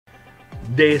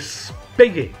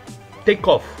Despegue, Take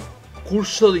Off,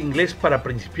 curso de inglés para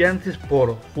principiantes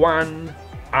por Juan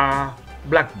A.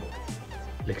 Blackmore.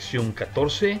 Lección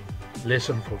 14,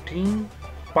 Lesson 14,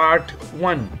 Part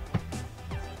 1.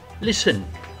 Listen.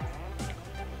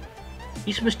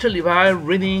 Is Mr. Levi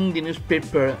reading the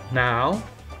newspaper now?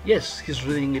 Yes, he's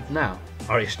reading it now.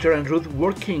 Are Esther and Ruth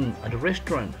working at a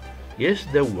restaurant? Yes,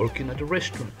 they're working at a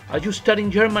restaurant. Are you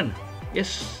studying German?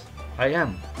 Yes, I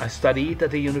am. I study it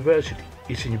at the university.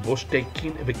 Isn't your boss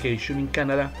taking a vacation in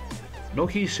Canada? No,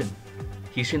 he isn't.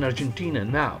 He's in Argentina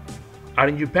now.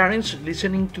 Aren't your parents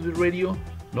listening to the radio?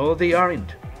 No, they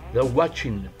aren't. They're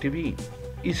watching TV.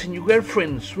 Isn't your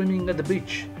girlfriend swimming at the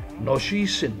beach? No, she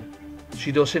isn't.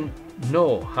 She doesn't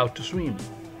know how to swim.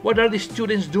 What are the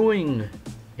students doing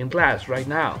in class right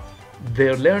now?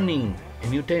 They're learning a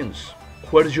new tense.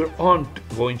 Where's your aunt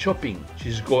going shopping?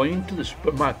 She's going to the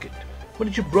supermarket. What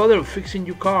is your brother fixing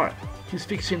your car? He's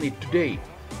fixing it today.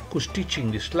 Who's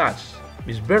teaching this class?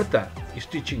 Miss Bertha is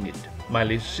teaching it. My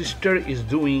little sister is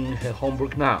doing her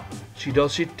homework now. She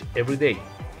does it every day.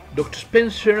 Dr.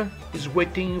 Spencer is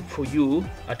waiting for you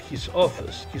at his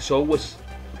office. He's always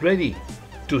ready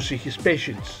to see his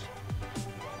patients.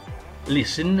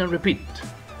 Listen and repeat.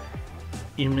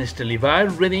 Is Mr. Levi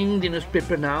reading the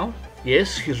newspaper now?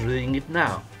 Yes, he's reading it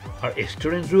now. Are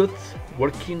Esther and Ruth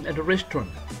working at a restaurant?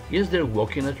 Yes, they're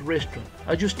working at a restaurant.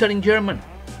 Are you studying German?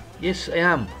 Yes, I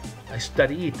am. I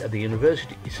study it at the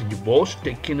university. Isn't your boss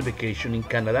taking a vacation in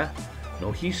Canada?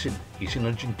 No, he isn't. He's in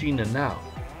Argentina now.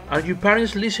 Are your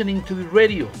parents listening to the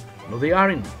radio? No, they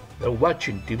aren't. They're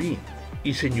watching TV.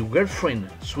 Isn't your girlfriend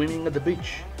swimming at the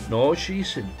beach? No, she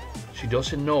isn't. She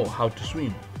doesn't know how to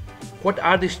swim. What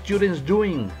are the students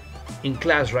doing in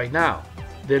class right now?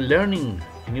 They're learning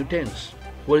a new tense.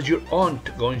 Where's your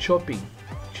aunt going shopping?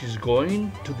 She's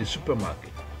going to the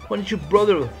supermarket. When is your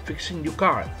brother fixing your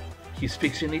car? He's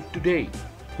fixing it today.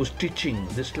 Who's teaching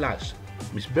this class?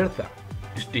 Miss Bertha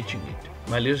is teaching it.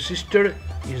 My little sister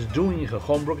is doing her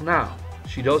homework now.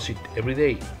 She does it every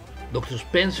day. Dr.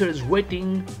 Spencer is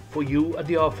waiting for you at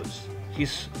the office.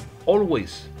 He's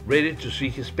always ready to see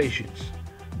his patients.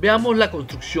 Veamos la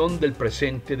construcción del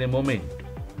presente de momento.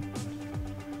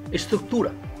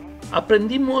 Estructura.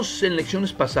 Aprendimos en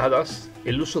lecciones pasadas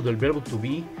el uso del verbo to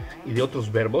be y de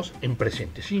otros verbos en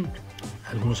presente simple.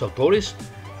 Algunos autores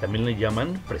también le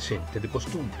llaman presente de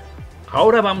costumbre.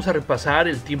 Ahora vamos a repasar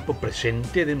el tiempo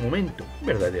presente de momento.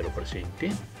 Verdadero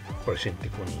presente, presente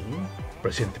con in,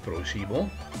 presente progresivo,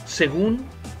 según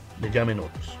le llamen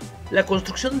otros. La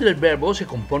construcción del verbo se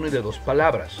compone de dos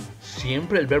palabras.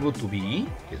 Siempre el verbo to be,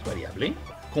 que es variable,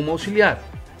 como auxiliar.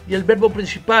 Y el verbo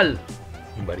principal,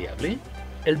 invariable.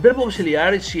 El verbo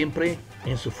auxiliar es siempre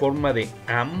en su forma de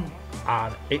am,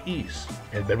 are e is.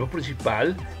 El verbo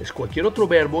principal es cualquier otro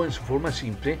verbo en su forma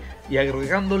simple y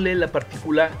agregándole la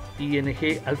partícula ing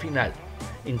al final.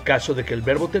 En caso de que el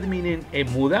verbo termine en e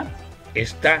muda,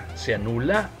 esta se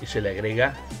anula y se le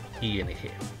agrega ing.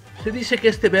 Se dice que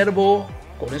este verbo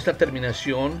con esta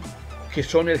terminación, que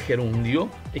son el gerundio,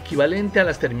 equivalente a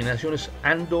las terminaciones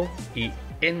ando y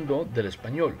endo del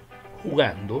español: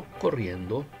 jugando,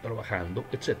 corriendo, trabajando,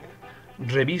 etc.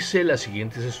 Revise las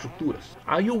siguientes estructuras.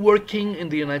 Are you working in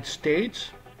the United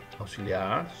States?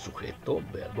 Auxiliar, sujeto,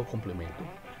 verbo, complemento.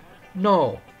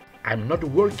 No, I'm not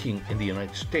working in the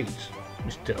United States.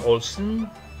 Mr. Olsen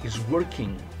is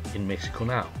working in Mexico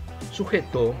now.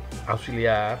 Sujeto,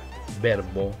 auxiliar,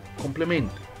 verbo,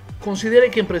 complemento. Considere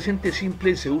que en presente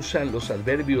simple se usan los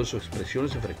adverbios o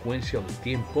expresiones de frecuencia o de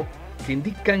tiempo que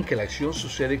indican que la acción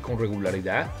sucede con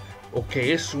regularidad o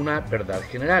que es una verdad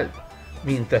general,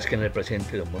 mientras que en el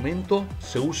presente de un momento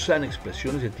se usan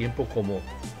expresiones de tiempo como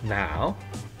now,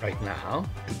 right now,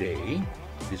 today,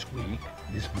 this week,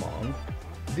 this month,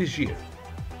 this year.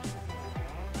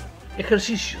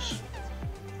 Ejercicios.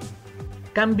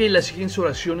 Cambie las siguientes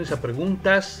oraciones a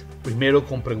preguntas, primero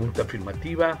con pregunta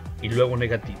afirmativa y luego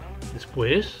negativa.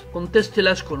 Después,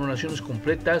 contéstelas con oraciones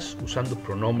completas usando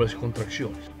pronombres y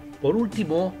contracciones. Por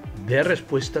último, dé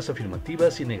respuestas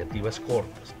afirmativas y negativas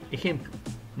cortas. Ejemplo: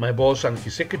 My boss and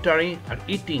his secretary are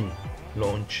eating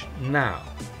lunch now.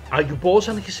 Are your boss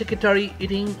and his secretary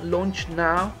eating lunch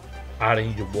now?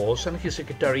 Aren't your boss and his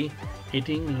secretary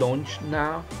eating lunch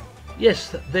now?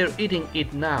 Yes, they're eating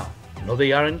it now. No,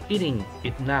 they aren't eating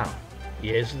it now.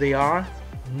 Yes, they are.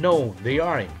 No, they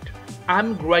aren't.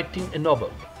 I'm writing a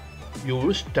novel.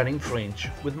 You're studying French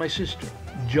with my sister.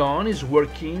 John is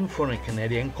working for a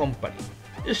Canadian company.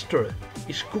 Esther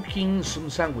is cooking some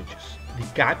sandwiches. The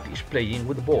cat is playing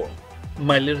with the ball.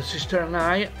 My little sister and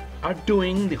I are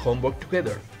doing the homework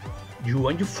together. You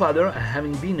and your father are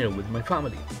having dinner with my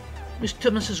family. Mr.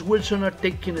 and Mrs. Wilson are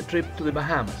taking a trip to the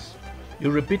Bahamas.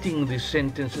 You're repeating these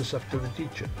sentences after the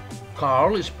teacher.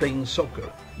 Carl is playing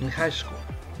soccer in high school.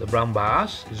 The brown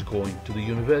bus is going to the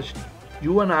university.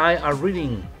 You and I are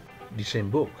reading the same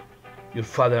book. Your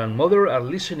father and mother are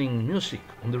listening music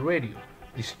on the radio.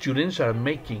 The students are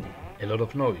making a lot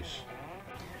of noise.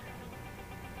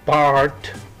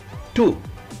 Part 2.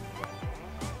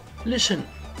 Listen,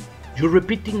 you're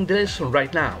repeating the lesson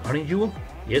right now, aren't you?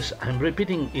 Yes, I'm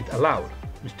repeating it aloud.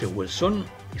 Mr. Wilson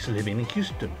is living in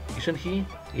Houston, isn't he?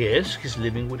 Yes, he's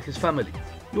living with his family.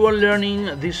 You are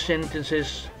learning these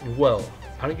sentences well,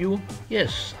 aren't you?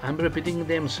 Yes, I'm repeating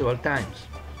them several times.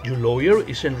 Your lawyer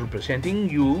isn't representing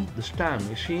you this time,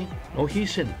 is he? No, he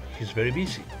isn't. He's very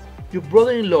busy. Your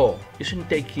brother-in-law isn't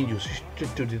taking your sister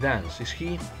to the dance, is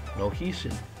he? No, he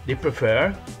isn't. They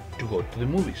prefer to go to the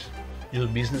movies. Your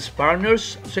business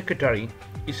partner's secretary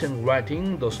isn't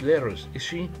writing those letters, is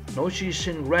she? No, she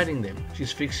isn't writing them.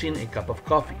 She's fixing a cup of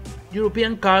coffee.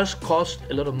 European cars cost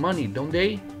a lot of money, don't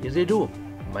they? Yes, they do.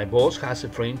 My boss has a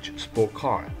French sport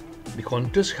car. The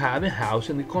Hunters have a house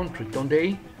in the country, don't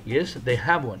they? Yes, they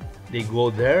have one. They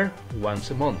go there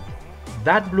once a month.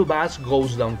 That blue bus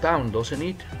goes downtown, doesn't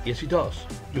it? Yes, it does.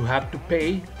 You have to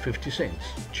pay 50 cents.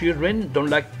 Children don't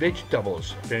like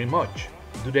vegetables very much.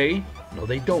 Do they? No,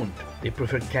 they don't. They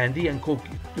prefer candy and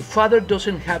cookies. Your father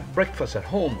doesn't have breakfast at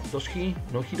home, does he?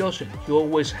 No, he doesn't. He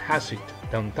always has it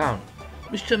downtown.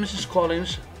 Mr. and Mrs.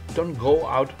 Collins don't go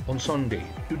out on Sunday.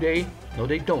 Do they? No,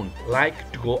 they don't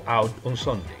like to go out on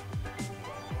Sunday.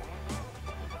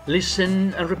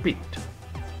 Listen and repeat.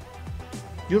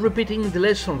 You're repeating the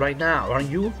lesson right now,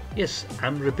 aren't you? Yes,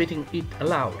 I'm repeating it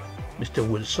aloud. Mr.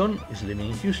 Wilson is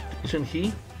living in Houston, isn't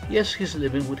he? Yes, he's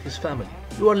living with his family.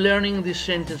 You are learning these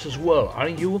sentences well,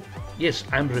 aren't you? Yes,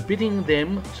 I'm repeating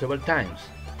them several times.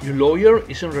 Your lawyer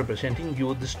isn't representing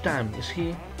you this time, is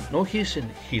he? No, he isn't.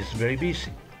 He's very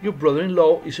busy. Your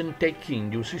brother-in-law isn't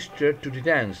taking your sister to the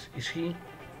dance, is he?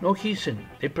 No, he isn't.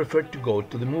 They prefer to go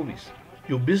to the movies.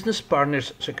 Your business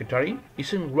partner's secretary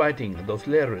isn't writing those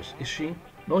letters, is she?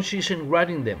 No, she isn't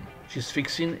writing them. She's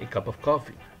fixing a cup of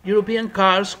coffee. European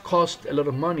cars cost a lot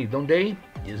of money, don't they?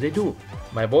 Yes, they do.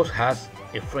 My boss has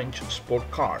a French sport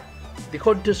car. The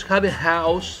Hunters have a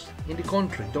house in the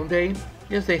country, don't they?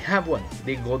 Yes, they have one.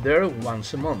 They go there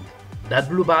once a month. That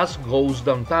blue bus goes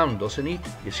downtown, doesn't it?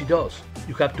 Yes, it does.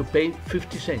 You have to pay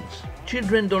 50 cents.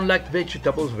 Children don't like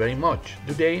vegetables very much,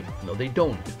 do they? No, they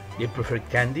don't. They prefer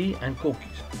candy and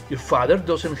cookies. Your father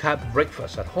doesn't have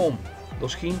breakfast at home,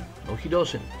 does he? No, he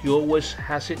doesn't. He always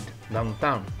has it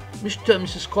downtown. Mr. and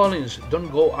Mrs. Collins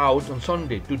don't go out on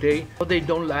Sunday, do they? No, they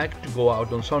don't like to go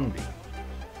out on Sunday.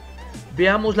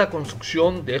 Veamos la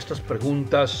construcción de estas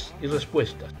preguntas y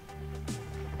respuestas.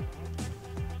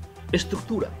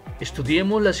 Estructura.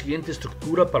 Estudiemos la siguiente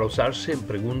estructura para usarse en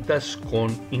preguntas con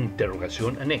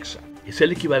interrogación anexa. Es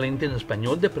el equivalente en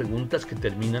español de preguntas que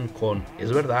terminan con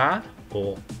 ¿es verdad?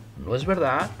 O ¿no es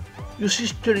verdad? Your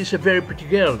sister is a very pretty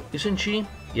girl, isn't she?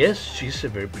 Yes, she's a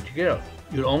very pretty girl.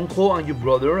 Your uncle and your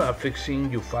brother are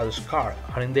fixing your father's car,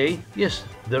 aren't they? Yes,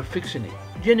 they're fixing it.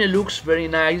 Jenny looks very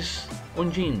nice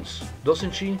on jeans,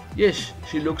 doesn't she? Yes,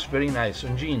 she looks very nice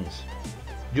on jeans.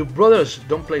 Your brothers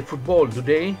don't play football, do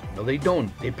they? No, they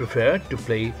don't. They prefer to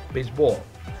play baseball.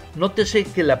 Nótese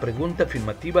que la pregunta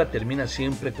afirmativa termina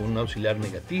siempre con un auxiliar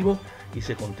negativo y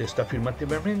se contesta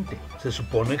afirmativamente. Se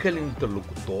supone que el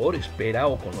interlocutor espera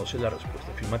o conoce la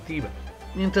respuesta afirmativa,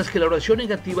 mientras que la oración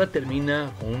negativa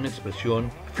termina con una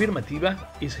expresión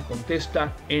afirmativa y se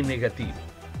contesta en negativo.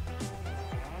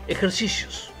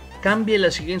 Ejercicios. Cambie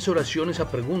las siguientes oraciones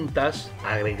a preguntas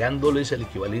agregándoles el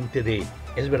equivalente de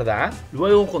 ¿es verdad?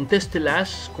 Luego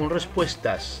contéstelas con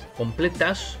respuestas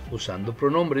completas usando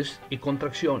pronombres y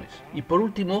contracciones. Y por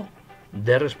último,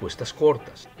 dé respuestas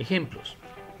cortas. Ejemplos.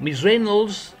 Miss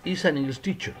Reynolds is an English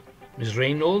teacher. Miss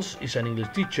Reynolds is an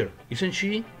English teacher, isn't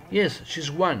she? Yes, she's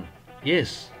one.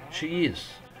 Yes, she is.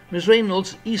 Miss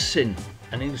Reynolds isn't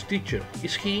an English teacher,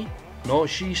 is he? No,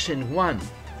 she isn't one.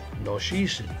 No, she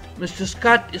isn't. Mr.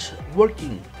 Scott is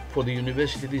working for the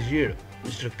university this year.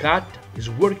 Mr. Scott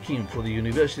is working for the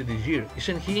university this year,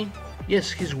 isn't he? Yes,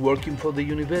 he's working for the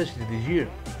university this year.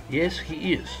 Yes,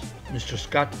 he is. Mr.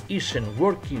 Scott isn't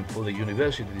working for the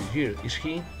university this year, is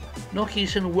he? No, he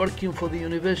isn't working for the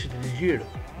university this year.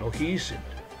 No, he isn't.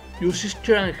 Your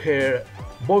sister and her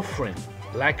boyfriend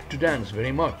like to dance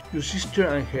very much. Your sister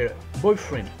and her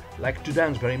boyfriend like to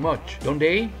dance very much, don't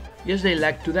they? Yes, they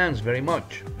like to dance very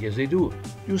much. Yes, they do.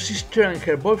 Your sister and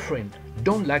her boyfriend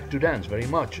don't like to dance very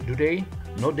much, do they?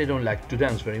 No, they don't like to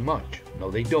dance very much. No,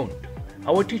 they don't.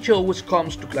 Our teacher always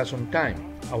comes to class on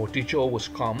time. Our teacher always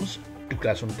comes to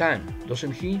class on time,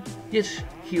 doesn't he? Yes,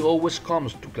 he always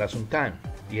comes to class on time.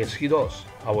 Yes, he does.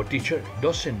 Our teacher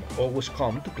doesn't always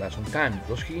come to class on time,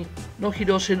 does he? No, he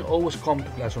doesn't always come to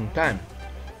class on time.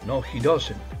 No, he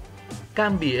doesn't.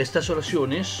 Cambie estas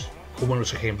oraciones como en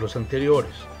los ejemplos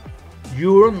anteriores.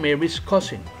 You're Mary's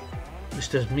cousin.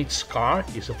 Mr. Smith's car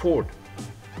is a Ford.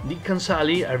 Nick and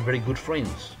Sally are very good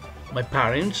friends. My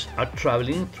parents are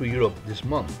traveling through Europe this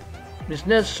month. Miss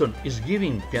Nelson is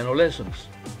giving piano lessons.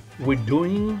 We're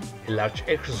doing a large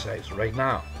exercise right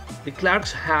now. The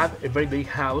Clarks have a very big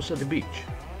house at the beach.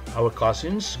 Our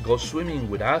cousins go swimming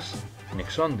with us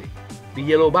next Sunday. The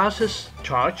yellow buses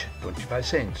charge 25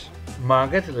 cents.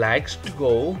 Margaret likes to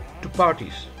go to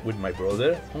parties with my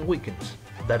brother on weekends.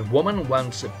 That woman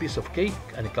wants a piece of cake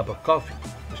and a cup of coffee.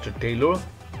 Mr. Taylor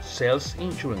sells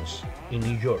insurance in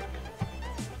New York.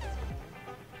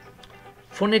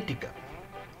 Fonética.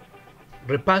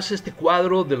 Repase este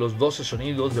cuadro de los 12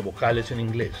 sonidos de vocales en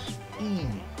inglés. E,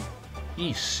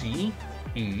 easy,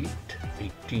 eat,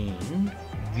 18,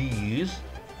 these,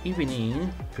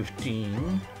 evening,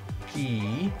 15,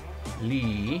 key,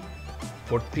 lee,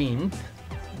 14th,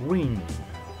 ring.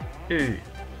 E,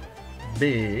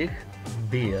 big,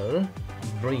 bill,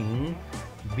 bring,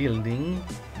 building,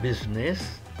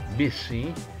 business,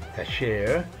 busy,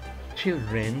 cashier,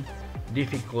 children,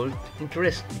 difficult,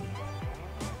 interesting.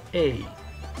 A,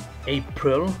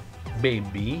 April,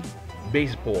 baby,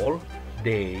 baseball,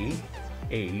 day,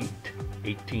 8,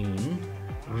 18,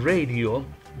 radio,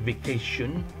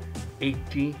 vacation,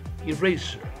 80,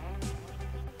 eraser.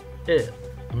 A,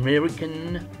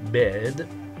 American, bed,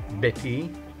 Betty,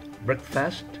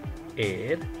 breakfast,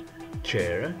 air,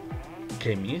 chair,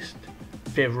 chemist,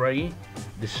 February,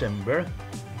 December,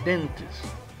 dentist.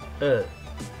 A,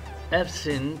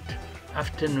 absent,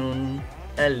 afternoon,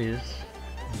 Alice,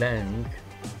 bank,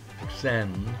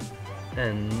 exam,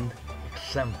 and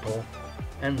example,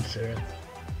 answer,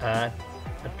 at,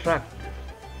 attractive.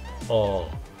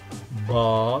 Or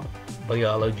Bob,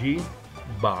 biology,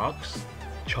 box,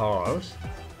 Charles,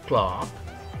 clock,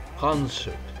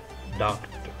 concert,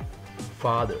 doctor,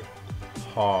 father,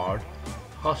 hard,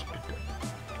 hospital.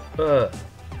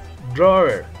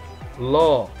 Drawer,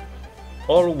 law,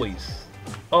 always,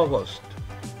 August,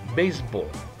 baseball,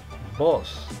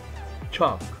 boss,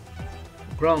 chalk,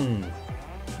 ground,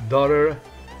 daughter,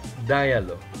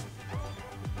 dialogue.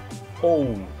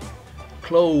 O,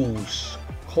 close,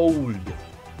 cold,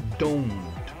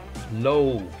 don't,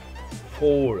 low,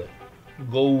 for,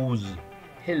 goes,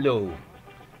 hello,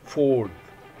 4th,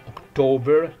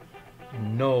 October,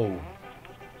 no.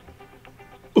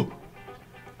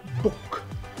 Book,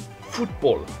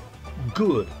 football,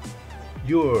 good,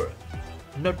 your,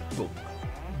 notebook,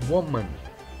 woman,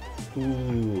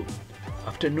 ooh,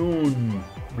 afternoon,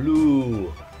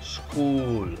 blue,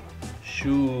 school,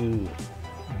 shoe,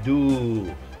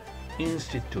 do,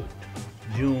 institute,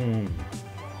 June,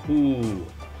 who,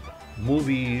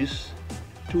 movies,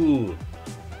 tour.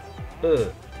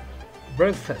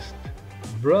 Breakfast,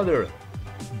 brother,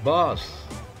 boss,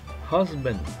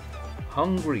 husband,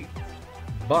 hungry,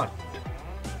 but,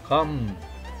 come,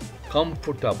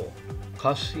 comfortable,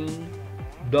 cousin,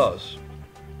 does.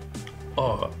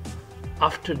 Or,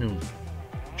 afternoon,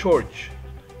 church,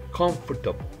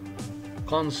 comfortable,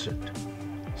 concert,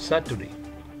 Saturday,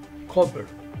 cover,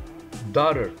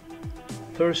 daughter,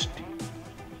 thirsty,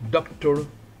 doctor,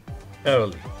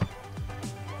 early.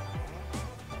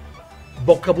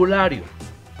 Vocabulario.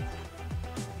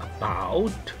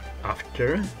 About,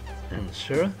 after,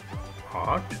 answer,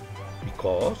 heart,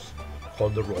 because,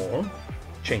 hold the role,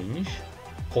 change,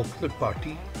 call third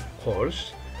party,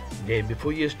 course, day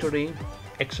before yesterday,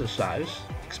 exercise,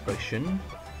 expression,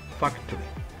 factory,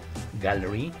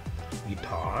 gallery,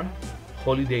 guitar,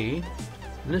 holiday,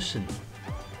 listen,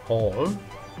 hall,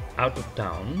 out of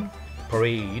town,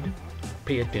 parade,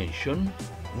 pay attention,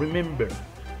 remember,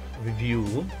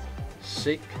 review,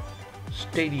 sick,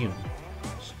 stadium,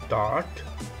 start,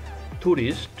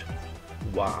 tourist,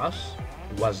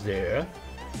 was there,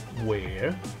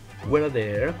 were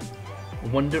there,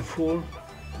 wonderful,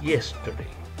 yesterday.